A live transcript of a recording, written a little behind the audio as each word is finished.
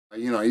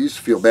You know, I used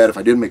to feel bad if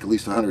I didn't make at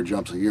least 100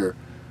 jumps a year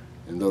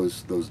in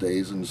those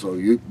days, and so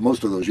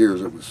most of those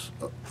years it was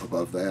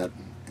above that,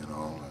 you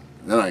know.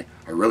 And then I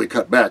really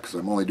cut back because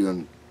I'm only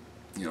doing,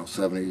 you know,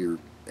 70 or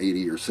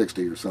 80 or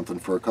 60 or something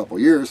for a couple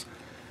years.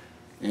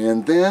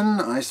 And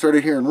then I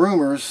started hearing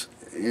rumors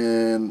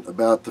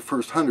about the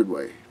first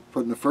 100-way,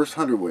 putting the first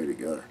 100-way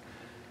together.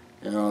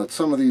 You know, at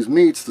some of these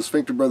meets, the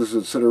Sphincter brothers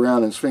would sit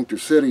around in Sphincter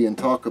City and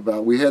talk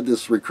about, we had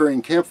this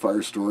recurring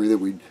campfire story that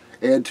we'd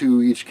add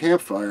to each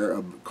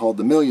campfire called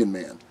the Million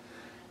Man.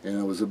 And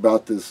it was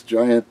about this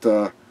giant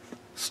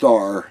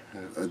star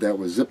that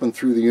was zipping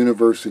through the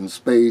universe in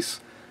space,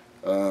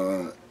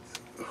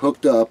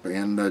 hooked up,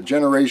 and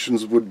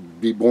generations would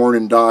be born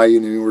and die,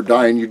 and when you were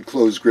dying you'd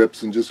close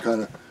grips and just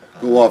kind of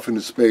go off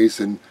into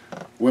space, and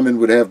women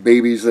would have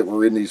babies that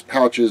were in these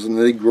pouches, and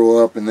they'd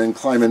grow up and then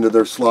climb into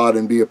their slot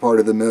and be a part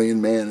of the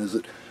Million Man as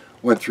it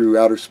went through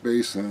outer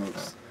space. And it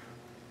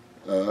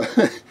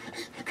was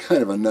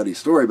kind of a nutty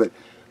story, but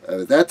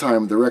at that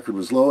time the record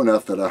was low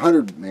enough that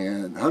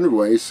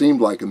 100-way seemed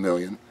like a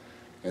million,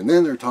 and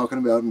then they're talking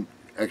about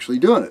actually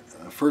doing it,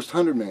 first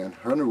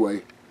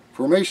 100-way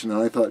formation.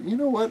 And I thought, you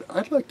know what,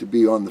 I'd like to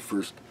be on the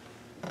first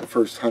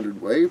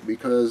 100-way,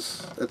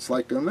 because it's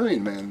like a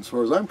Million Man as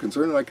far as I'm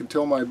concerned. And I could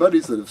tell my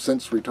buddies that have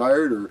since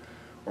retired,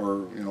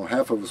 or you know,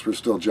 half of us were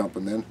still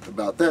jumping then,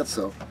 about that.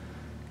 So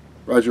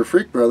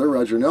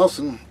Roger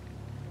Nelson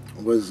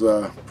was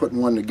putting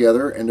one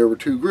together, and there were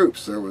two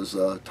groups. There was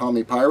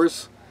Tommy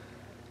Pyrus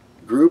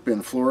group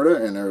in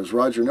Florida, and there was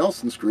Roger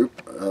Nelson's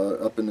group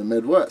up in the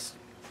Midwest,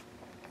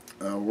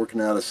 working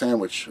out of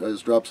Sandwich,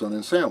 his drop zone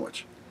in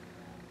Sandwich.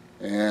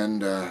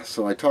 And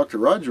so I talked to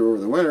Roger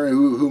over the winter,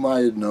 whom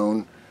I had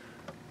known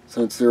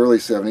since the early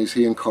 70s.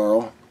 He and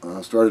Carl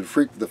started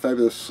the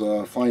fabulous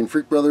Flying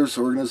Freak Brothers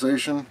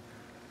organization.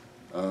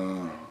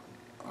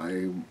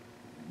 I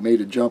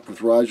made a jump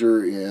with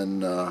Roger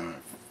in, I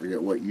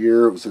forget what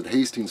year, it was at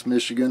Hastings,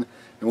 Michigan.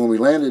 And when we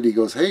landed, he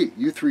goes, "Hey,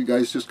 you three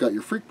guys just got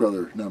your Freak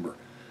Brother number."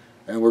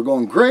 And we're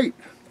going, "Great,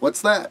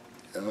 what's that?"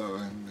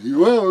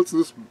 Well, it's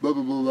this blah,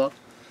 blah, blah, blah.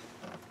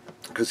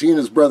 Because he and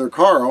his brother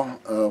Carl,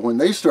 when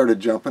they started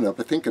jumping up,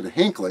 I think at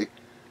Hinckley,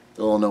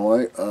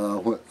 Illinois,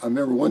 I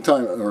remember one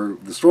time, or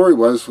the story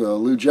was,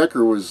 Lou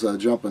Jecker was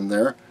jumping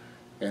there,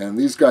 and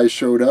these guys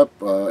showed up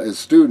as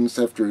students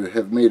after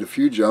have made a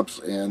few jumps,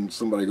 and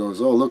somebody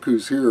goes, "Oh, look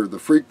who's here, the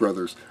Freak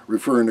Brothers,"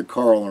 referring to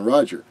Carl and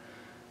Roger.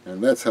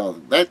 And that's how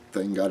that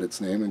thing got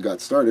its name and got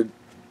started.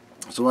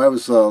 So I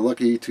was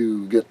lucky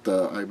to get,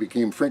 I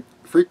became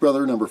Freak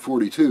Brother number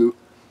 42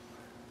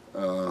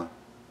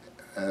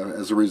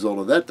 as a result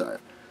of that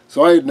dive.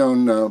 So I had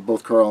known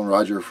both Carl and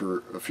Roger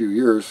for a few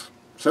years,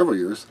 several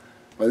years.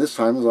 By this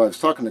time, as I was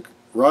talking to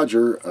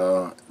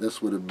Roger,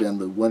 this would have been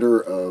the winter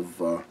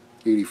of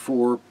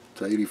 84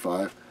 to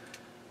 85.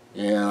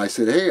 And I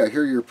said, "Hey, I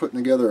hear you're putting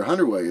together a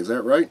 100-way, is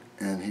that right?"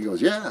 And he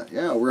goes,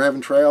 yeah, we're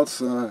having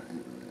tryouts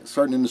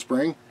starting in the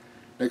spring,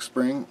 next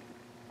spring.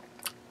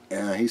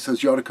 And he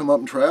says, "You ought to come up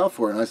and try out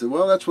for it." And I said,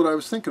 "Well, that's what I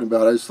was thinking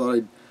about. I just thought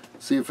I'd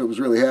see if it was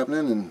really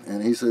happening."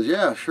 And he says,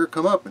 "Yeah, sure,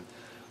 come up." And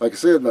like I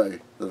said, by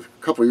a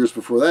couple of years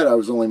before that, I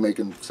was only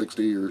making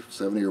 60 or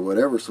 70 or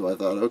whatever. So I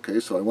thought, okay.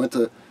 So I went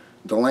to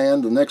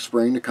DeLand the next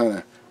spring to kind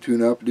of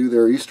tune up, do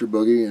their Easter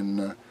boogie,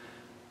 and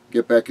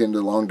get back into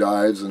long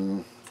dives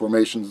and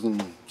formations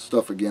and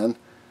stuff again.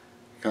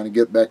 Kind of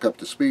get back up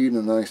to speed.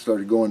 And then I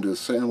started going to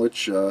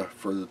Sandwich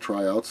for the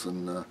tryouts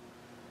and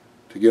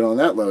to get on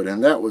that load.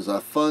 And that was a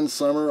fun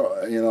summer.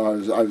 You know,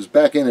 I was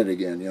back in it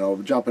again. You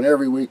know, jumping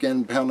every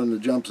weekend, pounding the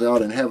jumps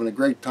out, and having a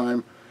great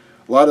time.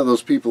 A lot of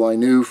those people I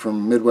knew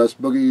from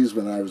Midwest Boogies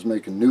when I was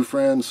making new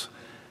friends,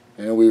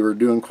 and we were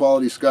doing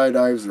quality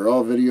skydives. They're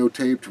all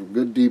videotaped,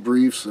 good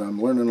debriefs.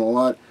 I'm learning a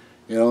lot,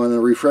 you know. And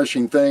the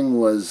refreshing thing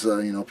was,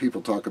 you know,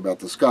 people talk about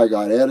the Sky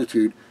God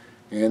attitude,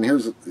 and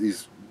here's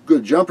these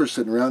good jumpers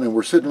sitting around, and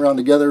we're sitting around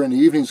together in the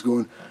evenings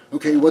going,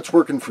 "Okay, what's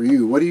working for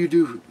you? What do you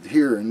do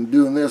here?" and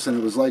doing this. And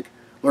it was like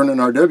learning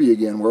RW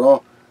again. We're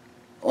all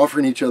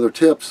offering each other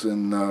tips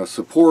and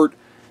support.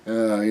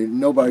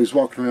 Nobody's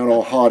walking around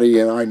all haughty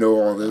and "I know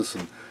all this"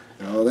 and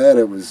all that.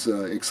 It was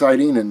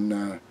exciting,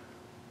 and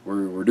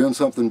we're doing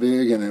something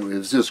big, and it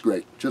was just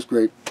great, just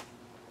great.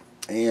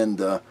 And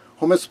a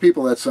whole mess of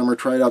people that summer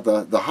tried out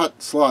the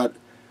hot slot.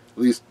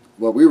 At least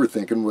what we were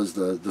thinking was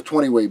the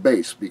 20-way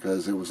base,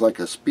 because it was like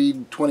a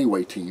speed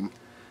 20-way team,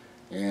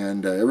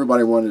 and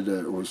everybody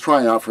was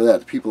trying out for that,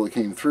 the people that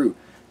came through.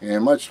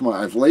 And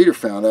I've later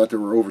found out there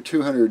were over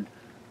 200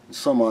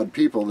 some odd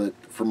people that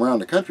from around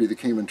the country that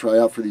came and try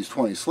out for these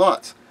 20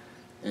 slots.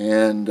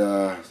 And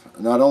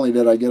not only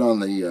did I get on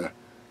the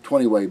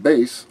 20-way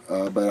base,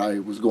 but I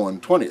was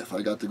going 20th.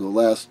 I got to go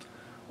last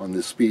on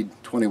this speed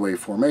 20-way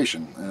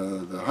formation.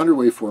 The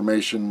 100-way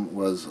formation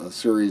was a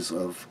series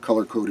of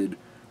color-coded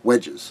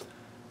wedges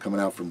coming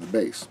out from the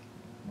base.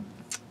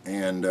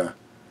 And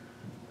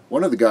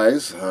one of the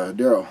guys,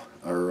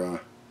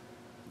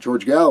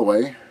 George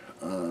Galloway,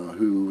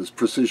 who was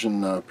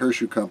Precision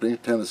Parachute Company,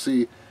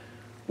 Tennessee,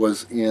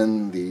 was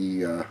in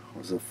the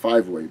was a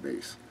 5-way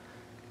base,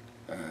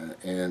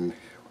 and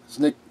His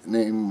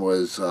nickname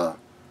was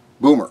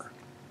Boomer.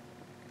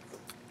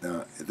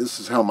 Now, this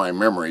is how my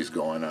memory's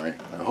going. I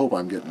hope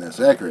I'm getting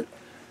this accurate.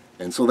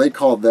 And so they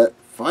called that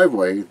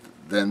 5-way,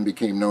 then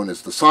became known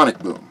as the Sonic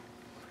Boom.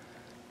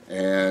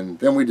 And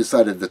then we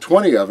decided the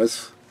 20 of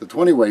us, the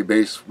 20-way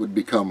base would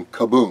become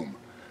Kaboom.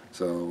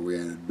 So we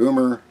had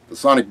Boomer, the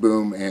Sonic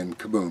Boom, and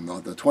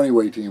Kaboom. The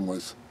 20-way team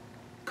was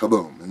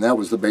Kaboom, and that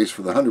was the base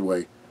for the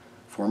 100-way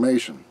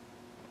formation.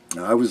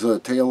 Now, I was a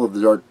tail of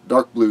the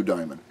dark blue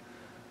diamond.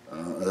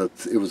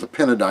 It was a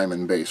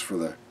pentadiamond base for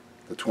the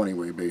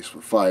 20-way base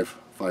with five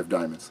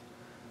diamonds.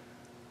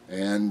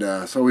 And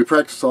so we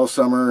practiced all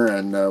summer,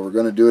 and we're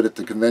going to do it at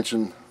the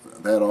convention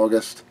that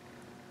August.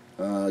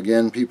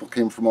 Again, people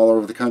came from all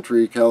over the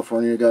country.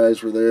 California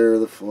guys were there,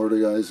 the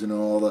Florida guys, you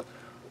know, all the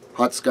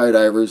hot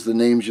skydivers, the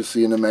names you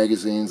see in the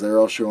magazines, they're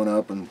all showing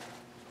up, and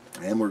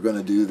we're going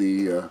to do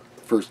the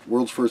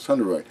world's first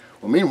 100-way.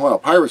 Well, meanwhile,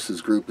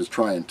 Pyrus's group is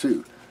trying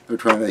too. They're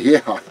trying to,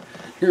 yeah,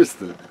 here's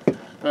the,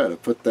 I had to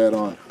put that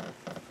on.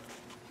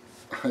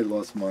 I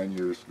lost mine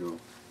years ago.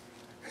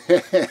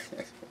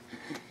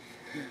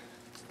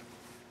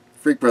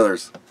 Freak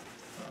Brothers.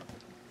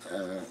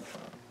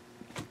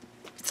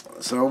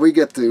 So we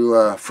get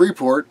to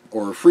Freeport,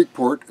 or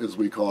Freakport as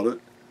we called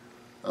it,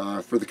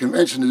 for the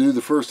convention to do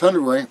the first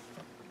 100-way,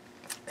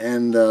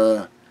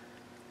 and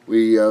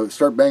we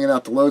start banging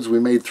out the loads. We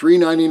made 3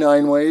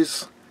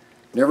 99-ways,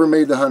 never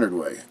made the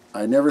 100-way.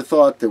 I never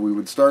thought that we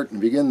would start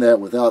and begin that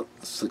without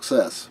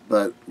success,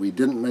 but we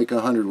didn't make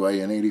a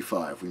 100-way in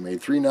 '85. We made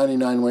 3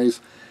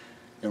 99-ways,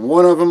 and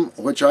one of them,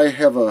 which I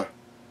have an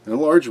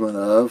enlargement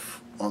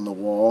of on the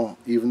wall,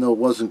 even though it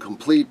wasn't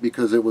complete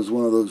because it was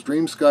one of those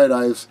dream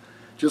skydives,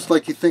 just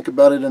like you think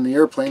about it in the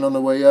airplane on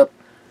the way up,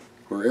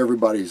 where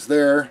everybody's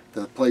there,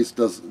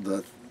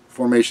 the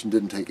formation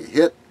didn't take a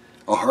hit,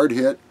 a hard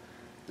hit.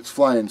 It's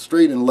flying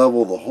straight and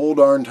level the whole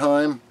darn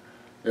time.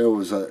 It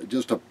was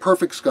just a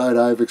perfect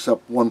skydive,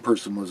 except one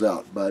person was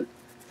out. But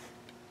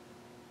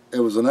it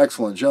was an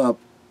excellent jump,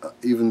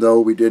 even though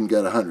we didn't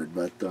get 100.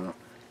 But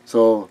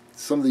so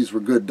some of these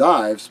were good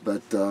dives,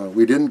 but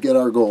we didn't get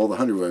our goal, the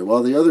 100-way.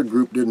 Well, the other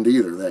group didn't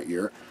either that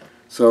year.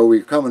 So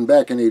we're coming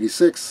back in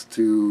 '86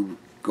 to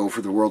go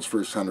for the world's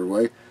first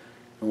 100-way.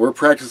 And we're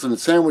practicing at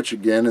Sandwich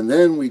again, and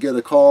then we get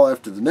a call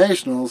after the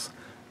Nationals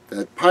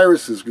that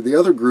Pyrus, the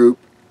other group,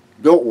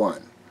 built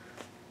one.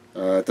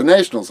 At the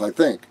Nationals, I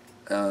think.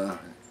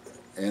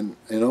 In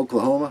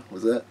Oklahoma,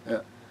 was that?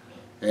 Yeah.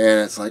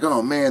 And it's like,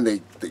 oh man,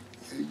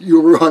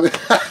 you were on it.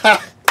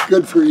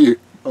 Good for you.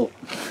 Oh.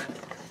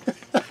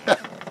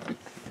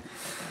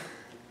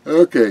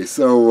 Okay,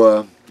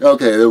 so,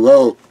 okay,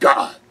 well,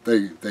 God,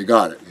 they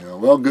got it, you know.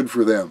 Well, good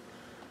for them.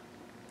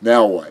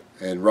 Now what?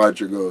 And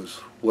Roger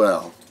goes,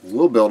 well,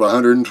 we'll build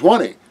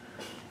 120.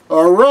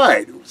 All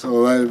right,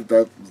 so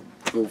I'll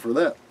go for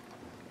that.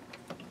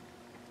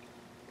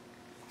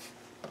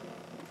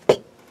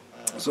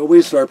 So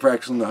we start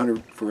practicing the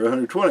 100 for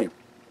 120.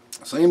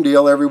 Same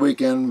deal every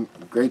weekend.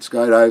 Great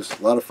skydives,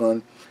 a lot of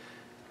fun.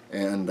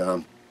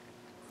 And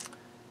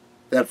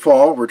that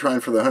fall, we're trying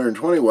for the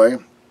 120-way.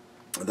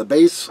 The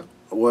base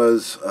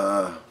was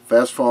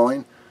fast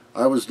falling.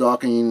 I was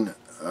docking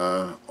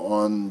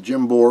on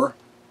Jim Bohr,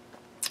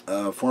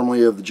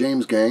 formerly of the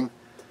James Gang,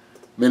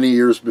 many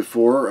years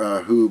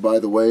before, who, by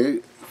the way,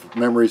 if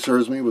memory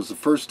serves me, was the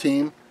first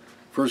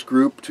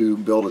group to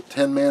build a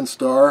 10-man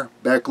star,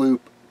 back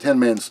loop,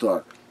 10-man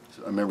star.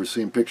 So I remember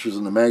seeing pictures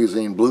in the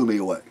magazine, blew me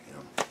away. You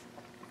know.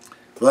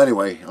 But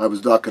anyway, I was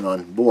docking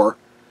on Bohr,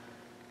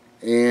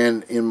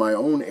 and in my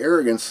own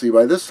arrogance, see,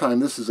 by this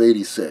time, this is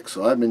 '86,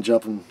 so I've been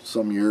jumping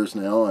some years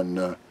now,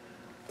 and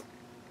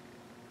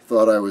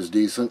thought I was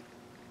decent,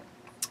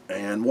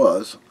 and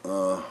was,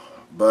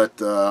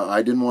 but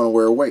I didn't want to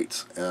wear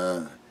weights.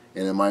 And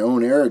in my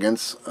own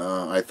arrogance,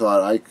 I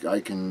thought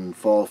I can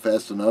fall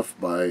fast enough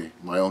by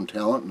my own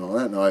talent and all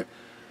that. And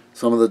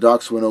some of the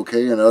docks went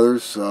okay, and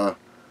others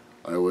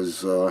I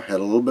was had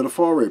a little bit of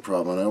fall rate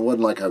problem. And it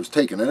wasn't like I was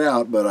taking it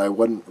out, but I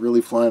wasn't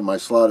really flying my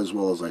slot as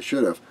well as I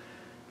should have.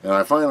 And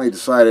I finally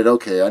decided,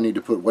 okay, I need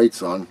to put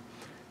weights on.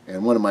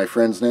 And one of my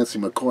friends, Nancy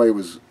McCoy,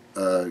 was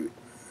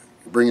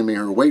bringing me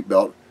her weight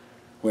belt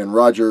when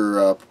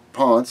Roger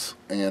Ponce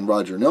and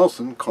Roger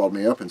Nelson called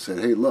me up and said,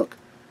 hey, look,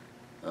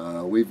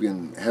 we've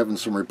been having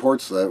some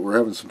reports that we're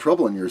having some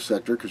trouble in your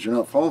sector because you're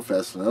not falling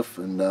fast enough,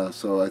 and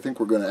so I think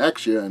we're going to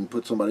axe you and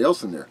put somebody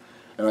else in there.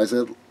 And I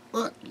said,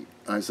 look,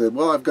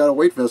 well, I've got a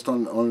weight vest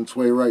on its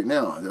way right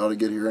now. It ought to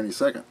get here any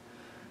second.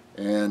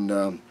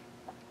 And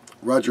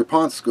Roger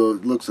Ponce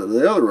looks at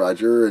the other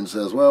Roger and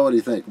says, well, what do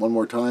you think? One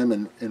more time?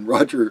 And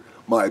Roger,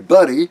 my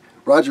buddy,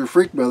 Roger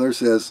Freakmiller,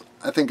 says,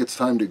 I think it's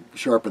time to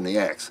sharpen the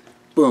axe.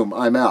 Boom,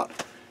 I'm out.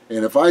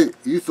 And if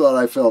you thought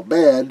I felt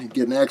bad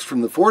getting axed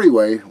from the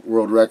 40-way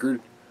world record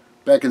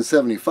back in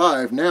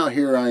 '75, now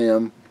here I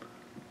am,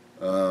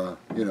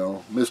 you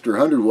know, Mr.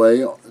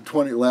 100-way,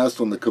 20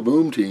 last on the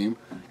Kaboom team,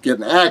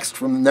 getting axed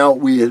from, now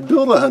we had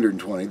built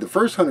 120, the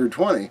first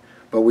 120,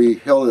 but we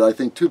held it, I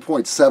think,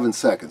 2.7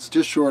 seconds,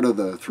 just short of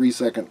the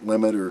 3-second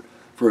limit, or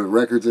for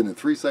records in it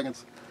 3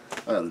 seconds.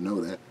 I ought to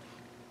know that.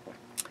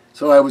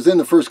 So I was in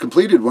the first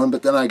completed one,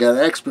 but then I got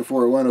X'd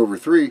before it went over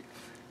 3,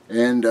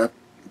 and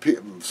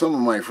some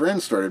of my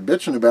friends started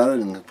bitching about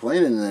it and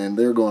complaining, and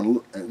they're going,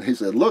 and he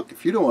said, look,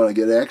 if you don't want to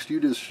get X'd, you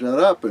just shut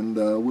up and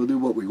we'll do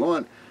what we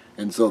want.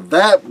 And so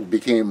that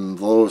became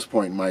the lowest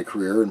point in my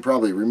career, and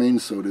probably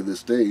remains so to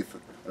this day.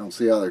 I don't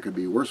see how there could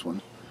be a worse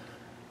one.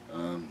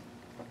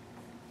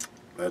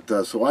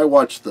 So I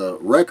watched the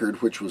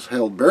record, which was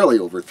held barely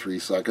over 3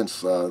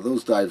 seconds.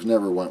 Those dives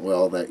never went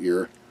well that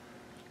year,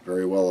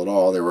 very well at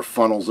all. There were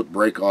funnels that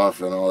break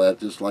off and all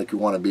that, just like you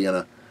want to be in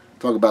a,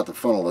 talk about the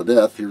funnel of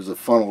death. Here's a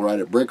funnel right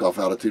at break-off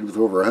altitude with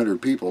over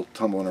 100 people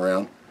tumbling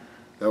around.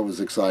 That was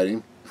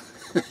exciting.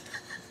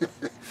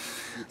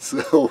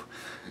 So,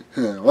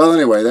 well,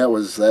 anyway, that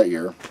was that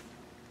year.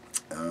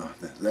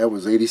 That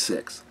was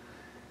 86.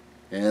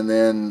 And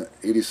then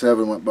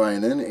 87 went by,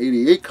 and then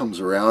 88 comes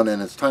around,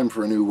 and it's time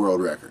for a new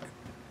world record.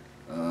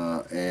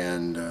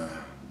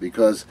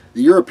 Because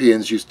the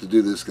Europeans used to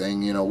do this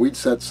thing, you know, we'd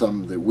set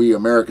some, that we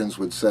Americans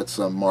would set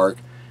some mark,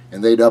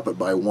 and they'd up it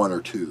by 1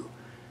 or 2.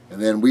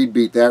 And then we'd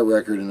beat that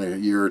record in a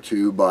year or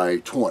two by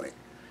 20.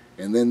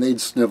 And then they'd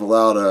snivel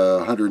out a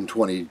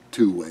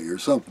 122 way or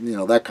something, you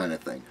know, that kind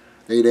of thing.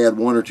 They'd add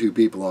 1 or 2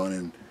 people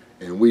on,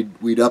 and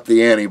we'd up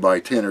the ante by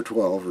 10 or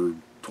 12 or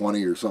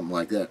 20 or something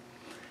like that.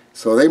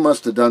 So they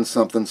must have done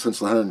something since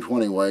the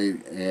 120 way,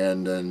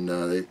 and then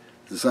they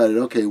decided,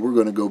 okay, we're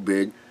going to go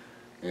big.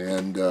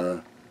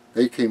 And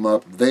they came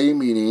up, they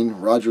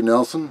meaning Roger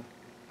Nelson,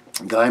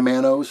 Guy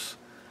Manos,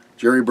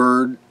 Jerry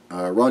Bird,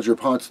 Roger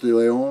Ponce de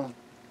Leon,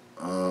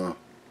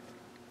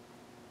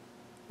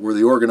 were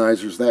the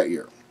organizers that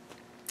year.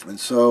 And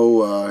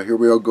so here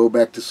we go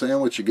back to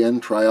Sandwich again,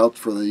 try out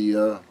for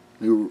the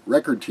new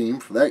record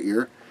team for that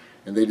year.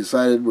 And they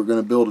decided we're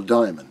going to build a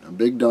diamond, a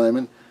big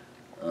diamond.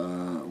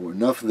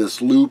 Enough of this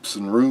loops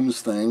and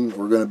rooms thing.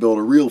 We're going to build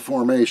a real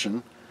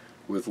formation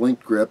with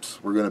linked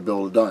grips. We're going to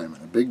build a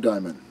diamond, a big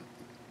diamond,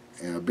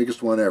 and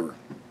biggest one ever.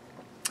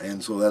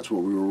 And so that's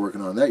what we were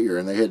working on that year.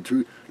 And they had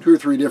two or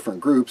three different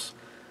groups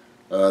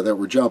that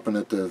were jumping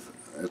at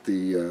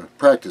the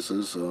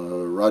practices.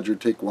 Roger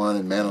would take one,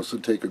 and Manos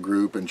would take a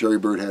group, and Jerry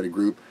Bird had a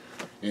group.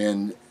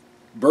 And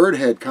Bird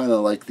had kind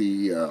of like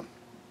the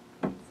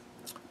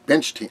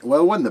bench team.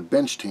 Well, it wasn't the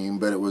bench team,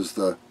 but it was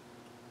the,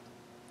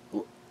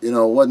 you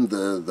know, it wasn't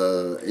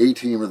the A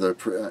team or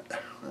the,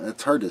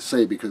 it's hard to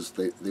say because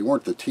they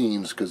weren't the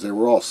teams, because they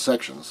were all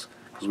sections,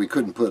 because we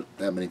couldn't put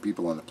that many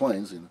people on the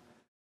planes, you know.